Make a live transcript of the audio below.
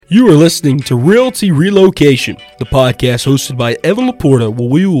You are listening to Realty Relocation, the podcast hosted by Evan Laporta, where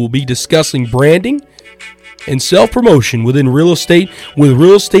we will be discussing branding and self-promotion within real estate with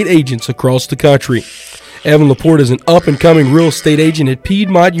real estate agents across the country. Evan Laporta is an up-and-coming real estate agent at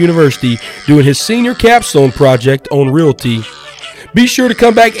Piedmont University doing his senior capstone project on realty. Be sure to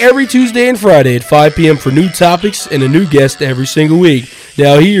come back every Tuesday and Friday at 5 p.m. for new topics and a new guest every single week.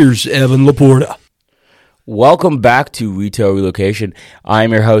 Now here's Evan Laporta. Welcome back to Retail Relocation.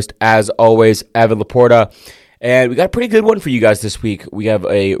 I'm your host, as always, Evan Laporta, and we got a pretty good one for you guys this week. We have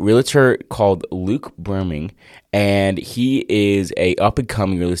a realtor called Luke Bynum, and he is a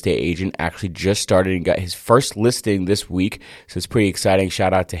up-and-coming real estate agent, actually just started and got his first listing this week, so it's pretty exciting.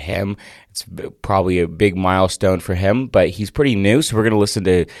 Shout out to him. It's probably a big milestone for him, but he's pretty new, so we're going to listen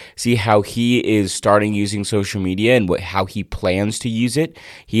to see how he is starting using social media and how he plans to use it.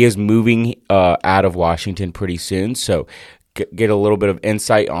 He is moving out of Washington pretty soon, so get a little bit of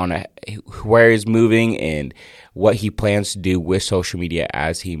insight on where he's moving and what he plans to do with social media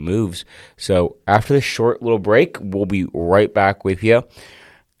as he moves. So after this short little break, we'll be right back with you.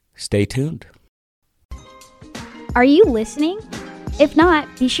 Stay tuned. Are you listening? If not,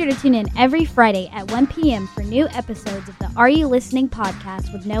 be sure to tune in every Friday at 1 p.m. for new episodes of the Are You Listening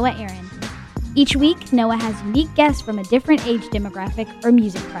podcast with Noah Aaron. Each week, Noah has unique guests from a different age demographic or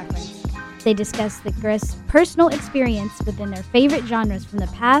music preference. They discuss the guests' personal experience within their favorite genres from the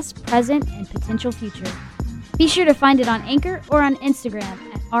past, present, and potential future. Be sure to find it on Anchor or on Instagram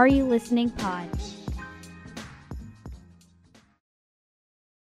at Are You Listening Pod.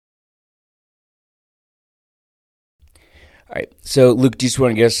 All right, so Luke, do you just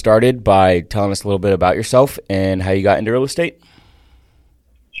want to get us started by telling us a little bit about yourself and how you got into real estate?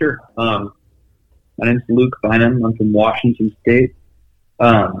 Sure. My name's Luke Bynum. I'm from Washington State.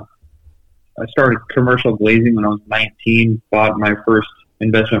 I started commercial glazing when I was 19, bought my first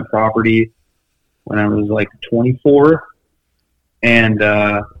investment property when I was like 24. And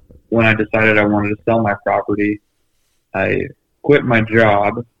when I decided I wanted to sell my property, I quit my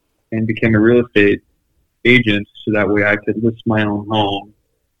job and became a real estate agent so that way I could list my own home.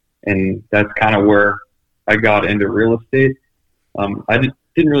 And that's kind of where I got into real estate. I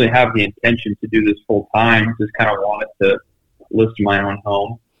didn't really have the intention to do this full time, just kind of wanted to list my own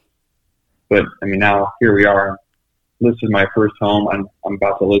home. But I mean, now here we are. This is my first home. I'm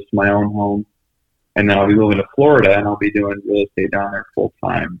about to list my own home, and then I'll be moving to Florida, and I'll be doing real estate down there full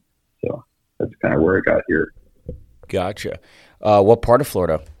time. So that's kind of where I got here. Gotcha. What part of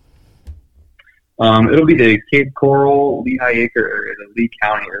Florida? It'll be the Cape Coral, Lehigh Acre area, the Lee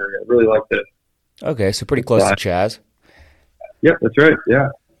County area. I really like it. Okay, so pretty close to Chaz. Yep, that's right. Yeah.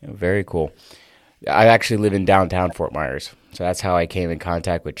 Very cool. I actually live in downtown Fort Myers, so that's how I came in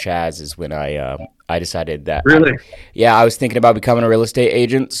contact with Chaz. Is when I decided that. Really? I was thinking about becoming a real estate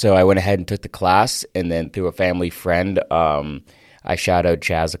agent, so I went ahead and took the class, and then through a family friend, I shadowed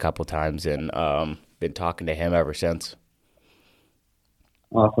Chaz a couple times, and been talking to him ever since.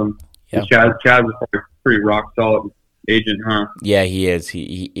 Awesome. Yeah. Chaz is a pretty rock solid agent, huh? Yeah, he is.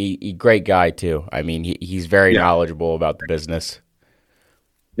 He great guy too. I mean, he's very knowledgeable about the business.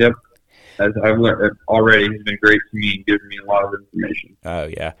 Yep. As I've learned already, he's been great to me and giving me a lot of information. Oh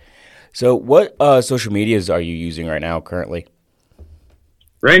yeah. So, what social medias are you using right now, currently?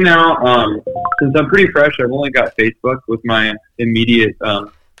 Right now, since I'm pretty fresh, I've only got Facebook with my immediate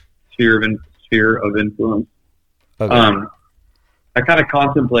sphere of influence. Okay. I kind of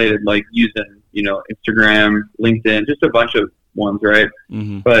contemplated like using, Instagram, LinkedIn, just a bunch of ones, right?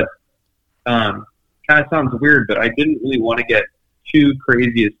 Mm-hmm. But kind of sounds weird, but I didn't really want to get too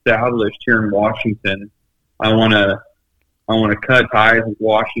crazy established here in Washington. I want to cut ties with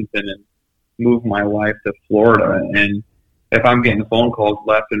Washington and move my life to Florida. And if I'm getting phone calls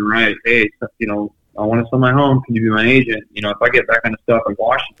left and right, hey, I want to sell my home. Can you be my agent? If I get that kind of stuff in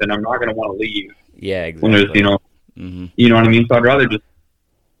Washington, I'm not going to want to leave. Yeah, exactly. When there's, mm-hmm. You know what I mean? So I'd rather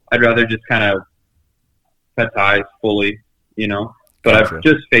just kind of cut ties fully, But Gotcha. I've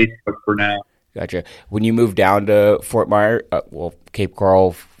just Facebook for now. Gotcha. When you move down to Fort Myers, Cape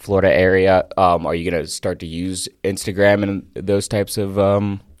Coral, Florida area, are you going to start to use Instagram and those types of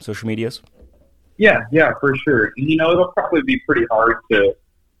social medias? Yeah, for sure. And, it'll probably be pretty hard to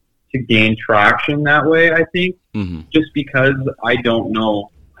gain traction that way, I think, mm-hmm. just because I don't know.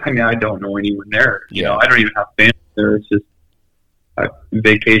 I mean, I don't know anyone there. Yeah. I don't even have family there. It's just I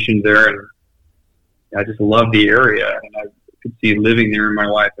vacation there, and I just love the area, and I could see living there in my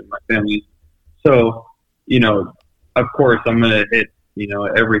life and my family. So, of course, I'm going to hit,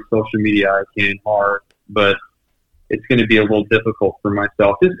 every social media I can hard, but it's going to be a little difficult for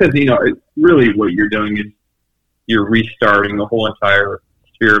myself just because, really what you're doing is you're restarting the whole entire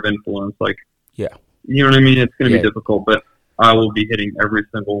sphere of influence. Like, Yeah. you know what I mean? It's going to Yeah. be difficult, but I will be hitting every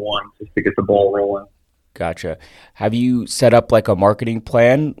single one just to get the ball rolling. Gotcha. Have you set up like a marketing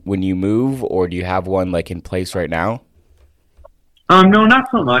plan when you move, or do you have one like in place right now? No, not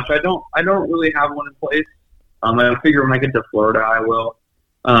so much. I don't really have one in place. I figure when I get to Florida, I will.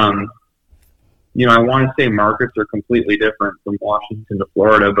 I want to say markets are completely different from Washington to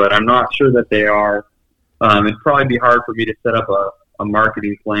Florida, but I'm not sure that they are. It'd probably be hard for me to set up a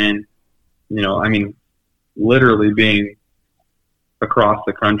marketing plan. Literally being across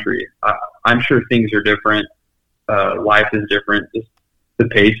the country. I'm sure things are different. Life is different. Just the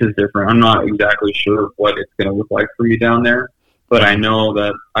pace is different. I'm not exactly sure what it's going to look like for me down there, but I know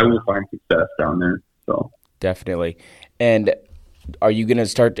that I will find success down there. So Definitely. And are you going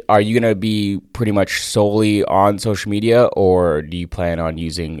to be pretty much solely on social media, or do you plan on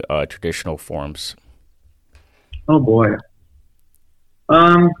using traditional forms? Oh boy.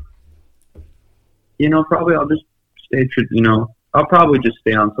 Probably I'll just I'll probably just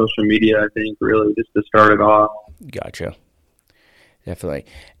stay on social media, I think, really, just to start it off. Gotcha. Definitely.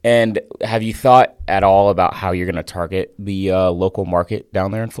 And have you thought at all about how you're going to target the local market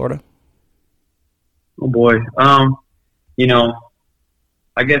down there in Florida? Oh boy. I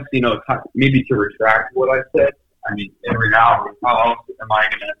guess, maybe to retract what I said. I mean, in reality, how else am I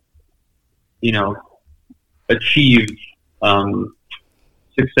going to, achieve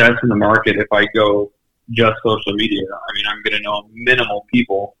success in the market if I go just social media? I mean, I'm going to know minimal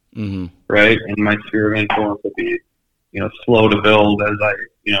people, right? And my sphere of influence will be, slow to build as I,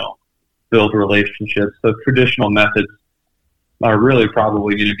 build relationships. So traditional methods are really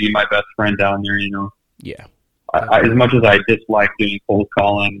probably going to be my best friend down there, Yeah. as much as I dislike doing cold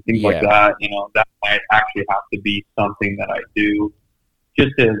calling, things like that, that might actually have to be something that I do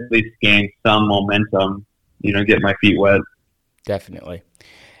just to at least gain some momentum, get my feet wet. Definitely.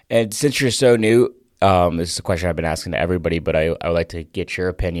 And since you're so new, this is a question I've been asking to everybody, but I would like to get your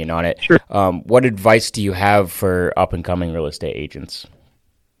opinion on it. Sure. What advice do you have for up-and-coming real estate agents?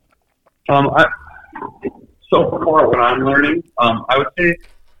 So far, what I'm learning, I would say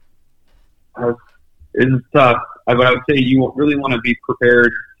it's tough, but I would say you really want to be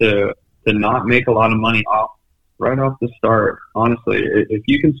prepared to not make a lot of money right off the start. Honestly, if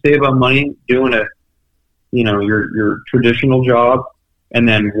you can save up money doing your traditional job, and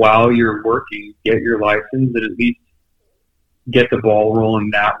then while you're working, get your license and at least get the ball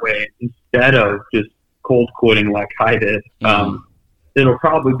rolling that way instead of just cold quitting like I did. It'll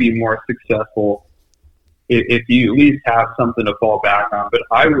probably be more successful if you at least have something to fall back on. But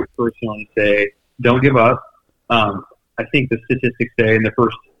I would personally say don't give up. I think the statistics say in the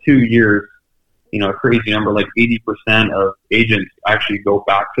first 2 years, a crazy number, like 80% of agents actually go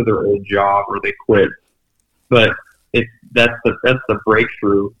back to their old job or they quit. But that's the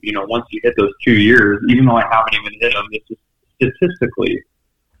breakthrough. Once you hit those 2 years, even though I haven't even hit them, it's just statistically,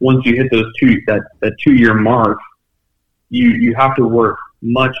 once you hit that 2 year mark, you have to work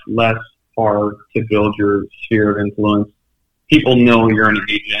much less hard to build your sphere of influence. People know you're an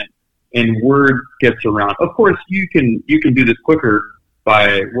agent, and word gets around. Of course, you can do this quicker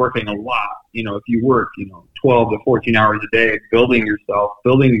by working a lot. If you work 12 to 14 hours a day, building,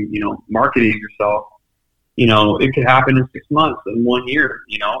 marketing yourself. It could happen in 6 months, in 1 year.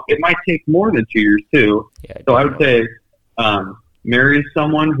 It might take more than 2 years too. Yeah, so I would say marry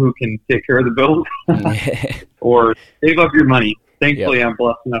someone who can take care of the bills, or save up your money. Thankfully, I'm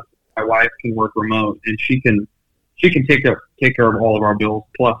blessed enough. My wife can work remote, and she can take care of all of our bills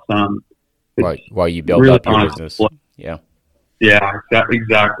plus some. While you build up your business. Yeah. Yeah,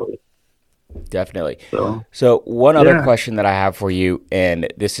 exactly. Definitely. So one other question that I have for you, and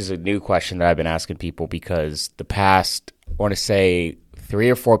this is a new question that I've been asking people because the past, I want to say 3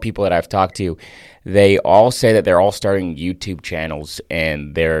 or 4 people that I've talked to, they all say that they're all starting YouTube channels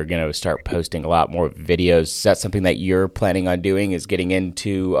and they're going to start posting a lot more videos. Is that something that you're planning on doing, is getting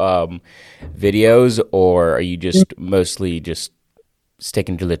into videos, or are you just mostly just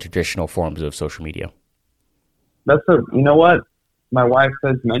sticking to the traditional forms of social media? You know what? My wife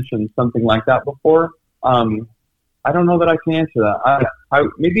has mentioned something like that before. I don't know that I can answer that.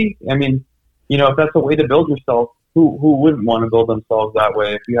 If that's a way to build yourself, who wouldn't want to build themselves that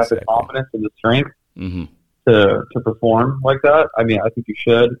way? If you have the confidence and the strength to perform like that, I think you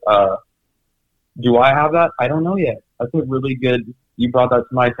should. Do I have that? I don't know yet. That's a really good. You brought that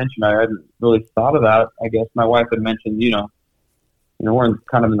to my attention. I hadn't really thought of that. I guess my wife had mentioned, we're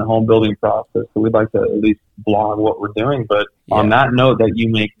kind of in the home building process, so we'd like to at least blog what we're doing. But on that note that you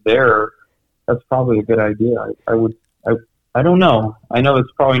make there, that's probably a good idea. I don't know. I know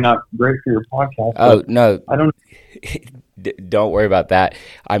it's probably not great for your podcast. Oh, no. I don't. Don't worry about that.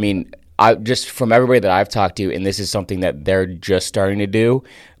 I mean, I just from everybody that I've talked to, and this is something that they're just starting to do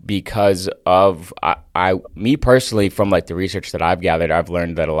because of me personally, from like the research that I've gathered, I've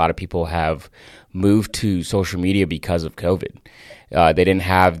learned that a lot of people have moved to social media because of COVID. They didn't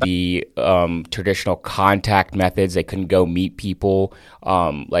have the traditional contact methods. They couldn't go meet people.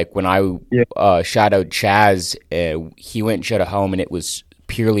 Like when I shadowed Chaz, he went and showed a home, and it was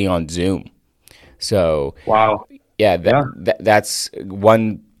purely on Zoom. So wow, that's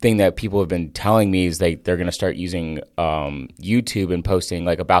one thing that people have been telling me is they're going to start using YouTube and posting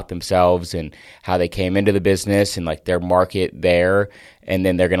like about themselves and how they came into the business and like their market there, and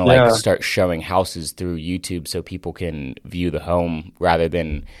then they're going to like start showing houses through YouTube so people can view the home, rather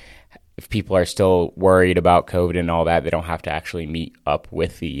than if people are still worried about COVID and all that, they don't have to actually meet up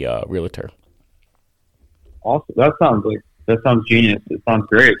with the realtor. Awesome. That sounds genius. It sounds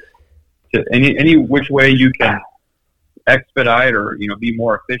great. Any which way you can expedite or be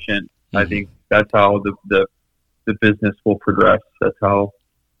more efficient, I think that's how the business will progress. That's how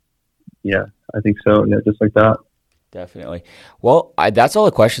I think so. Yeah, just like that. Definitely. Well, that's all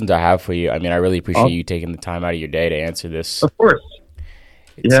the questions I have for you. I mean, I really appreciate you taking the time out of your day to answer this. Of course.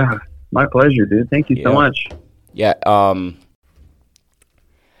 My pleasure, dude. Thank you so much.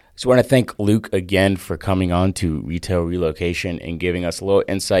 Just want to thank Luke again for coming on to Retail Relocation and giving us a little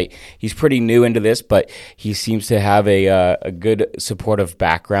insight. He's pretty new into this, but he seems to have a good supportive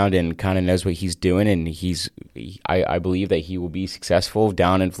background and kind of knows what he's doing. And I believe that he will be successful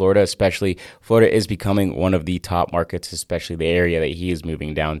down in Florida. Especially Florida is becoming one of the top markets, especially the area that he is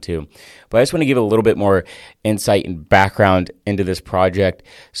moving down to. But I just want to give a little bit more insight and background into this project.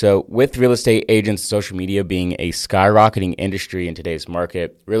 So with real estate agents, social media being a skyrocketing industry in today's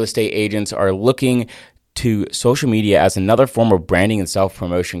market, real estate agents are looking to social media as another form of branding and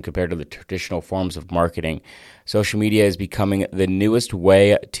self-promotion compared to the traditional forms of marketing. Social media is becoming the newest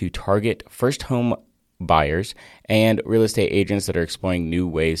way to target first home buyers and real estate agents that are exploring new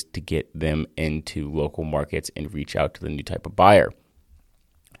ways to get them into local markets and reach out to the new type of buyer.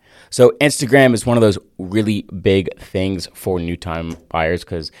 So Instagram is one of those really big things for new time buyers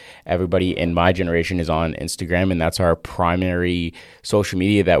because everybody in my generation is on Instagram, and that's our primary social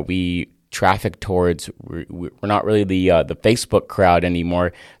media that we traffic towards. We're not really the Facebook crowd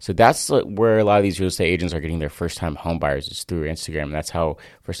anymore. So that's where a lot of these real estate agents are getting their first-time home buyers is through Instagram. And that's how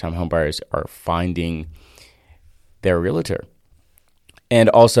first-time home buyers are finding their realtor. And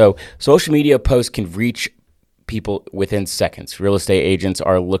also, social media posts can reach people within seconds. Real estate agents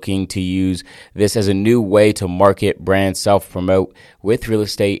are looking to use this as a new way to market, brand, self-promote with real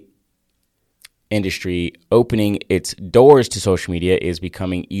estate industry. Opening its doors to social media is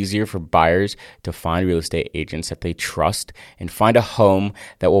becoming easier for buyers to find real estate agents that they trust and find a home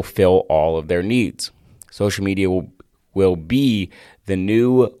that will fill all of their needs. Social media will be the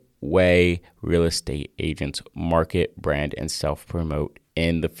new way real estate agents market, brand, and self-promote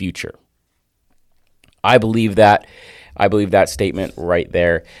in the future. I believe that statement right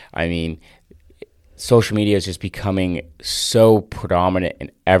there. I mean, social media is just becoming so predominant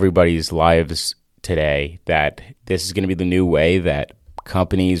in everybody's lives today that this is going to be the new way that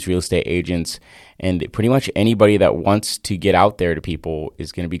companies, real estate agents, and pretty much anybody that wants to get out there to people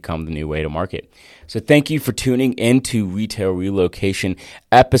is going to become the new way to market. So thank you for tuning into Retail Relocation,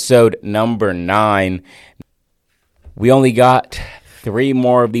 episode number 9. We only got 3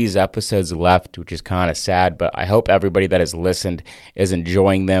 more of these episodes left, which is kind of sad, but I hope everybody that has listened is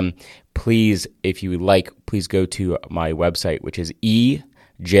enjoying them. Please, if you would like, please go to my website, which is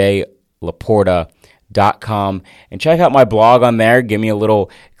ejlaporta.com, and check out my blog on there. Give me a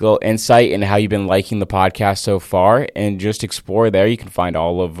little insight into how you've been liking the podcast so far, and just explore there. You can find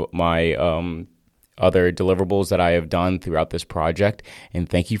all of my other deliverables that I have done throughout this project, and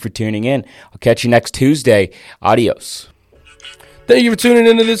thank you for tuning in. I'll catch you next Tuesday. Adios. Thank you for tuning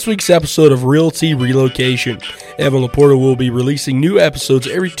into this week's episode of Realty Relocation. Evan Laporta will be releasing new episodes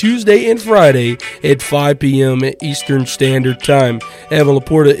every Tuesday and Friday at 5 p.m. Eastern Standard Time. Evan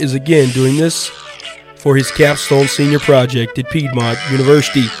Laporta is again doing this for his capstone senior project at Piedmont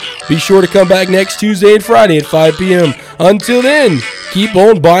University. Be sure to come back next Tuesday and Friday at 5 p.m. Until then, keep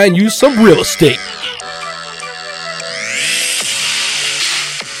on buying you some real estate.